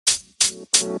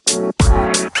Welcome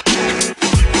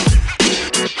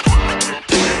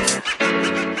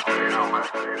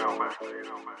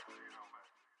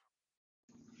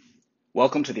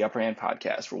to the Upper Hand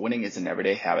Podcast, where winning is an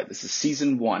everyday habit. This is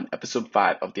Season 1, Episode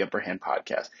 5 of the Upper Hand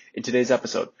Podcast. In today's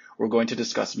episode, we're going to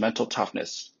discuss mental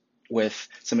toughness with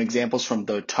some examples from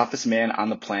the toughest man on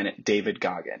the planet, David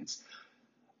Goggins.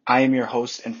 I am your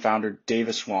host and founder,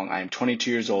 Davis Wong. I am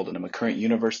 22 years old and I'm a current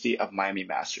University of Miami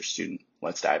master's student.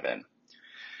 Let's dive in.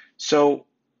 So,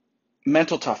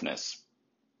 mental toughness.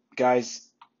 Guys,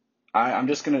 I'm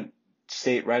just going to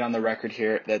state right on the record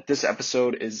here that this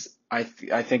episode is I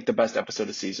think the best episode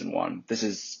of Season 1. This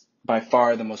is by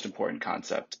far the most important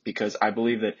concept because I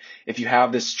believe that if you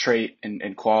have this trait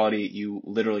and quality, you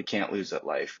literally can't lose at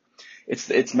life.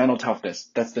 It's mental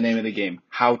toughness. That's the name of the game.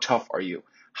 How tough are you?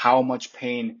 How much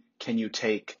pain can you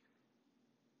take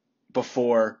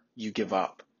before you give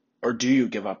up? Or do you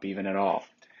give up even at all?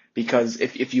 Because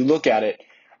if you look at it,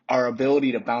 our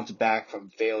ability to bounce back from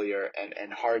failure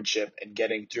and hardship and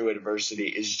getting through adversity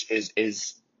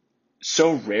is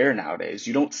so rare nowadays.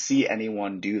 You don't see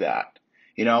anyone do that.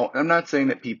 You know, I'm not saying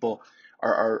that people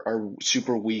are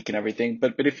super weak and everything,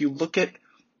 but if you look at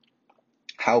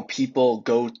how people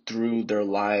go through their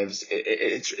lives,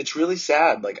 it's really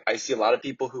sad. Like I see a lot of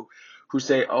people who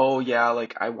say, oh yeah,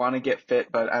 like I want to get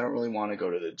fit, but I don't really want to go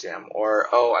to the gym, or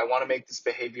oh, I want to make this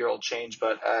behavioral change,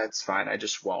 but it's fine, I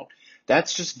just won't.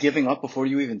 That's just giving up before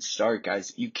you even start,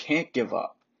 guys. You can't give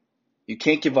up. You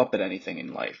can't give up at anything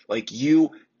in life. Like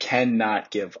you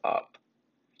cannot give up.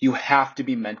 You have to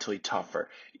be mentally tougher.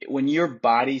 When your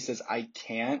body says, I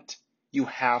can't, you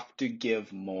have to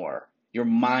give more. Your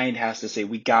mind has to say,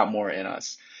 we got more in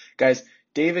us. Guys,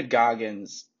 David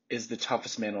Goggins is the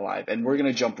toughest man alive, and we're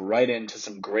going to jump right into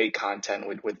some great content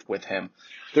with him.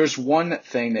 There's one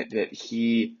thing that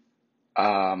he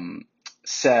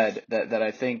said that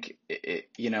I think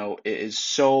is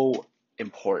so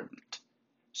important.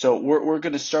 So we're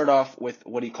going to start off with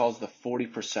what he calls the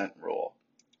 40% rule.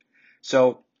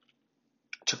 So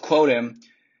to quote him,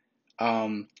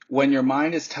 when your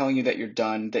mind is telling you that you're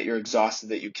done, that you're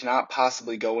exhausted, that you cannot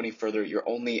possibly go any further, you're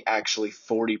only actually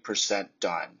 40%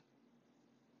 done.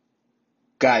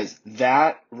 Guys,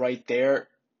 that right there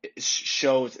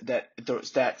shows that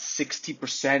that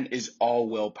 60% is all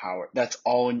willpower. That's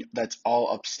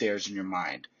all upstairs in your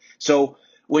mind. So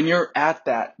when you're at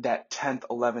that 10th,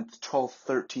 11th, 12th,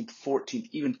 13th, 14th,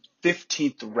 even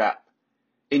 15th rep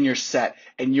in your set,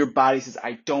 and your body says,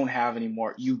 I don't have any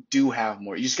more, you do have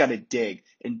more. You just got to dig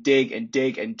and dig and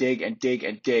dig and dig and dig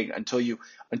and dig until you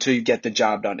get the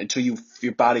job done, until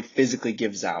your body physically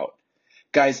gives out.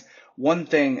 Guys, one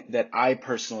thing that I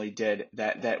personally did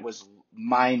that was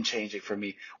mind-changing for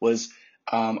me was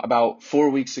about 4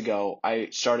 weeks ago, I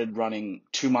started running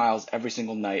 2 miles every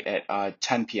single night at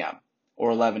 10 p.m.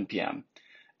 or 11 p.m.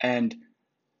 And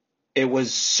it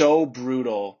was so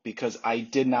brutal because I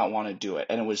did not want to do it.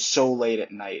 And it was so late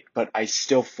at night, but I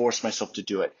still forced myself to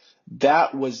do it.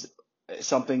 That was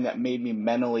something that made me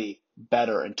mentally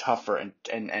better and tougher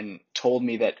and told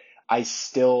me that I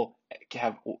still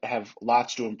have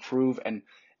lots to improve, and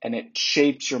it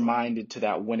shapes your mind into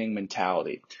that winning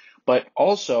mentality. But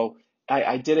also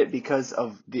I did it because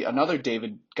of another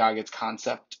David Goggins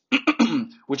concept,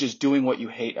 which is doing what you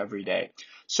hate every day.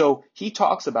 So he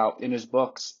talks about in his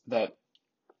books that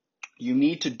you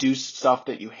need to do stuff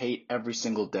that you hate every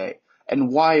single day. And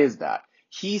why is that?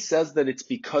 He says that it's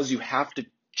because you have to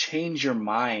change your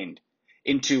mind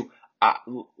into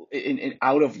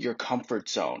out of your comfort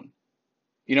zone.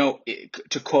 You know,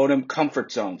 to quote him,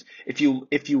 comfort zones. If you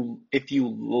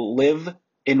live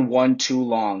in one too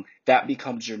long, that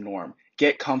becomes your norm.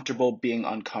 Get comfortable being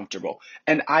uncomfortable.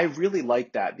 And I really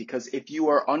like that because if you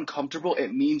are uncomfortable,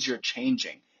 it means you're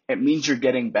changing. It means you're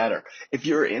getting better. If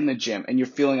you're in the gym and you're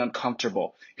feeling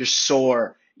uncomfortable, you're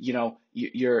sore, you know,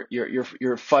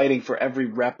 you're fighting for every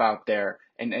rep out there,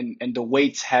 and the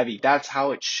weight's heavy. That's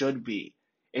how it should be.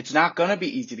 It's not gonna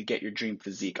be easy to get your dream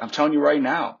physique. I'm telling you right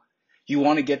now. You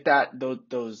want to get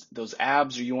those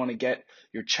abs, or you want to get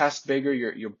your chest bigger,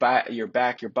 your back, your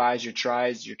buys, your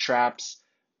tries, your traps,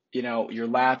 you know, your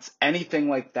lats, anything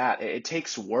like that. It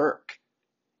takes work.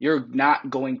 You're not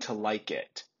going to like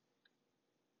it.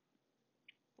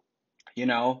 You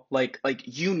know, like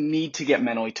you need to get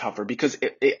mentally tougher because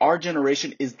our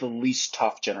generation is the least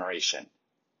tough generation.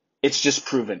 It's just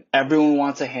proven. Everyone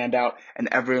wants a handout and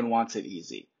everyone wants it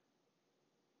easy.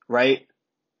 Right?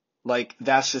 Like,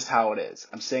 that's just how it is.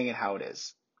 I'm saying it how it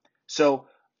is. So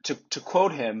to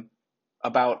quote him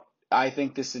about, I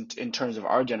think this in terms of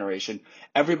our generation,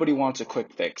 everybody wants a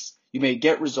quick fix. You may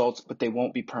get results, but they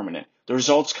won't be permanent. The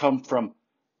results come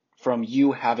from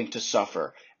you having to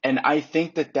suffer. And I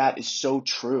think that that is so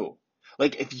true.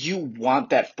 Like if you want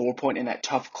that 4 point in that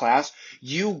tough class,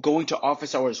 you going to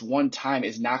office hours one time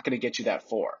is not going to get you that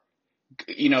 4.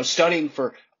 Studying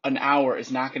for an hour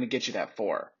is not going to get you that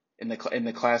 4 in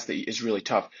the class that is really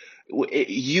tough.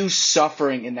 You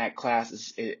suffering in that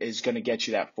class is going to get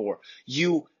you that 4.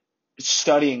 You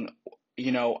studying,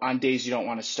 on days you don't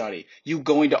want to study. You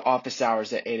going to office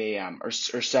hours at 8 a.m. or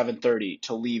 7:30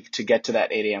 to leave to get to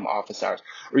that 8 a.m. office hours,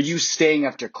 or you staying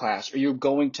after class, or you're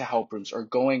going to help rooms, or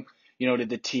going, to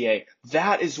the TA.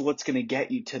 That is what's going to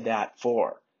get you to that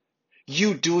 4.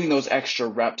 You doing those extra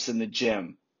reps in the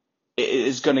gym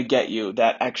is going to get you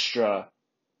that extra,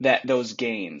 those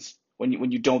gains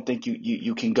when you don't think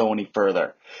you can go any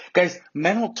further. Guys,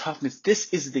 mental toughness, this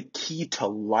is the key to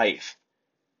life.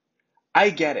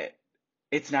 I get it.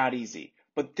 It's not easy,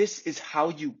 but this is how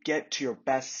you get to your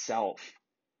best self.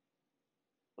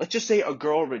 Let's just say a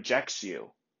girl rejects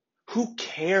you. Who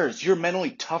cares? You're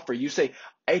mentally tougher. You say,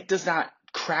 it does not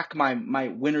crack my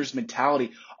winner's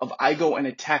mentality of I go and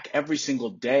attack every single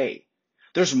day.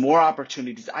 There's more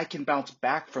opportunities. I can bounce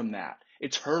back from that.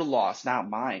 It's her loss, not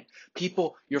mine.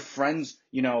 People, your friends,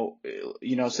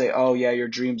 say, oh yeah, your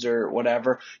dreams are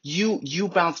whatever. You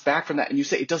bounce back from that and you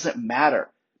say, it doesn't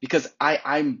matter because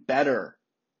I'm better.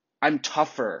 I'm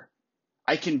tougher.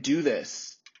 I can do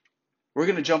this. We're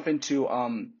going to jump into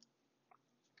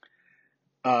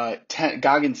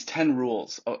Goggins' 10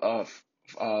 rules of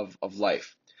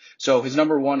life. So his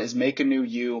number 1 is make a new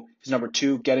you. His number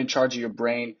 2, get in charge of your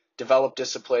brain, develop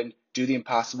discipline, do the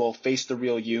impossible, face the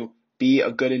real you, be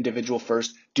a good individual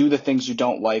first, do the things you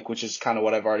don't like, which is kind of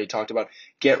what I've already talked about,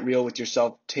 get real with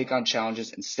yourself, take on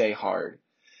challenges, and stay hard.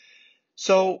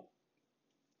 So,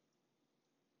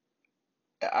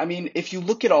 I mean, if you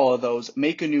look at all of those,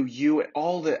 make a new you,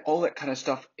 all that kind of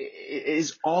stuff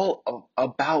is all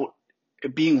about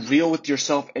being real with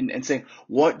yourself and saying,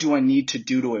 what do I need to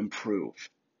do to improve?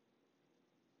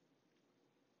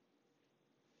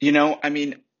 I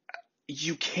mean,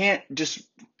 you can't just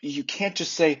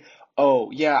say, oh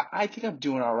yeah, I think I'm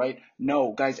doing all right.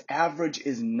 No, guys, average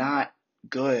is not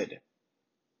good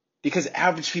because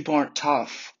average people aren't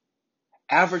tough.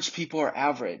 Average people are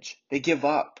average. They give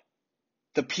up.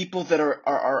 The people that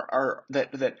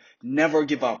that never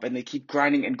give up and they keep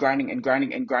grinding and grinding and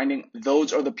grinding and grinding,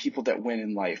 those are the people that win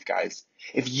in life, guys.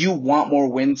 If you want more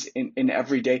wins in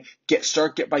every day,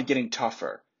 start by getting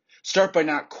tougher. Start by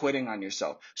not quitting on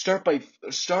yourself. Start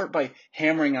by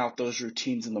hammering out those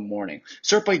routines in the morning.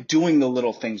 Start by doing the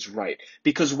little things right.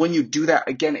 Because when you do that,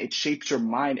 again, it shapes your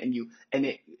mind and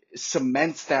it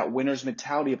cements that winner's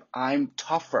mentality of I'm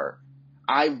tougher.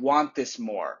 I want this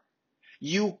more.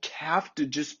 You have to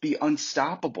just be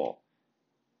unstoppable.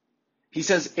 He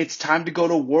says it's time to go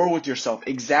to war with yourself.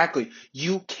 Exactly.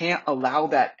 You can't allow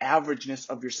that averageness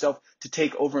of yourself to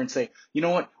take over and say, you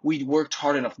know what, we worked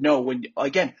hard enough. No,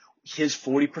 again, his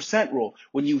 40% rule.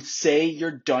 When you say you're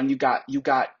done, you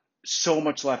got so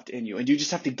much left in you, and you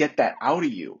just have to get that out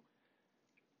of you.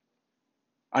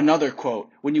 Another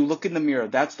quote, when you look in the mirror,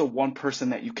 that's the one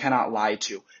person that you cannot lie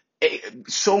to.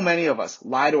 So many of us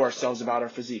lie to ourselves about our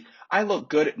physique. I look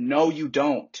good. No, you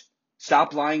don't.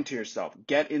 Stop lying to yourself.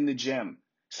 Get in the gym.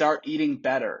 Start eating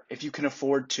better if you can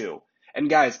afford to. And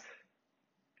guys,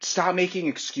 stop making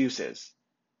excuses.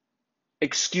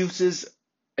 Excuses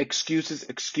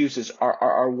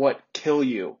are what kill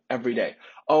you every day.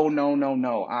 Oh,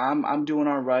 no. I'm doing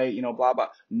all right, blah, blah.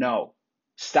 No.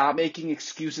 Stop making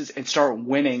excuses and start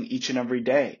winning each and every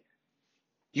day.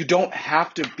 You don't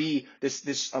have to be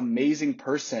this amazing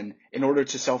person in order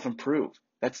to self-improve.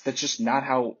 That's just not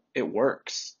how it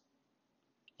works.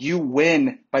 You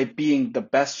win by being the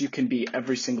best you can be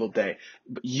every single day.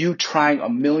 You trying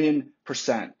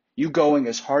 1,000,000%. You going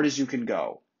as hard as you can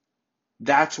go.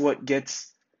 That's what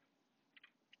gets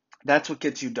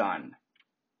you done.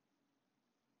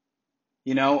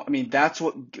 I mean, that's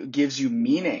what gives you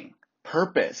meaning,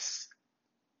 purpose.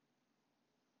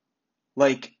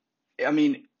 Like, I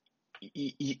mean,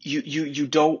 you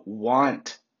don't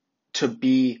want to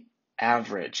be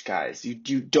average, guys.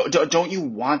 Don't you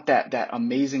want that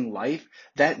amazing life?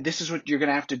 This is what you're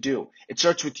gonna have to do. It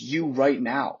starts with you right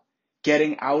now,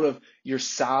 getting out of your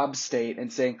sob state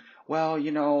and saying, well,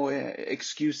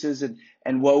 excuses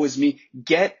and woe is me.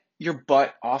 Get your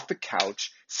butt off the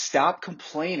couch, stop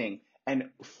complaining, and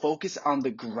focus on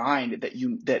the grind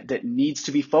that needs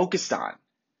to be focused on.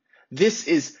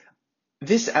 This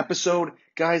episode,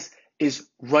 guys, is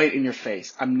right in your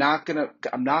face. I'm not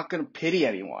gonna pity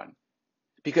anyone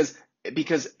because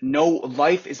no,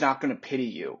 life is not gonna pity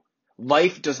you.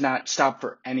 Life does not stop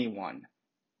for anyone.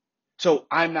 So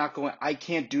I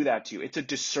can't do that to you. It's a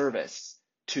disservice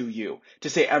to you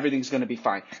to say everything's going to be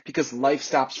fine because life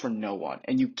stops for no one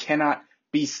and you cannot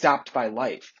be stopped by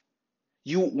life.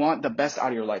 You want the best out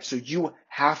of your life. So you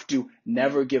have to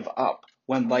never give up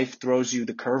when life throws you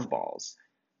the curveballs,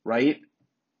 right?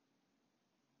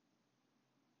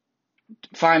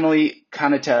 Finally,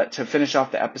 kind of to finish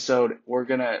off the episode, we're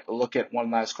going to look at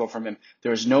one last quote from him.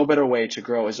 There is no better way to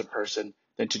grow as a person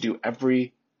than to do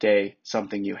every day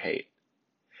something you hate.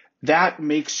 That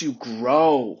makes you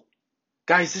grow.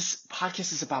 Guys, this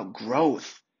podcast is about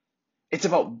growth. It's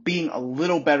about being a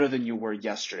little better than you were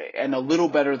yesterday and a little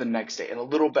better the next day and a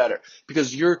little better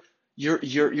because you're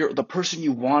the person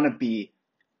you want to be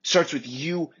starts with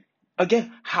you.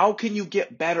 Again, how can you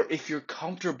get better if you're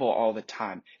comfortable all the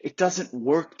time? It doesn't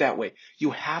work that way. You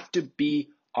have to be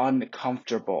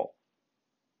uncomfortable.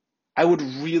 I would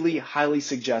really highly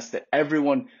suggest that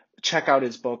everyone check out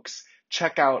his books,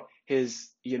 check out his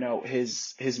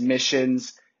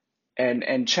missions,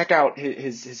 and check out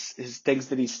his things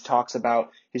that he talks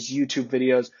about, his YouTube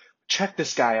videos. Check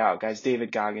this guy out, guys,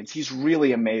 David Goggins. He's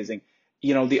really amazing.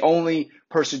 The only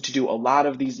person to do a lot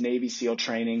of these Navy SEAL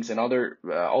trainings and other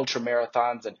ultra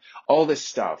marathons and all this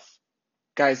stuff.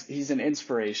 Guys, he's an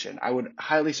inspiration. I would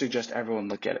highly suggest everyone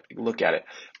look at it.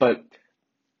 But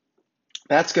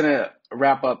that's going to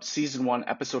wrap up season 1,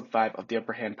 episode 5 of the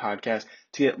Upper Hand podcast.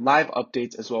 To get live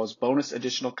updates as well as bonus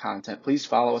additional content, please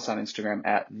follow us on Instagram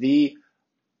at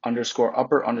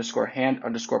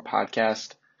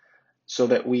 _upper_hand_podcast so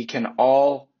that we can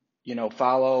all,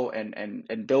 follow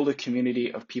and build a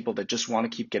community of people that just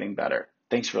want to keep getting better.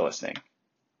 Thanks for listening.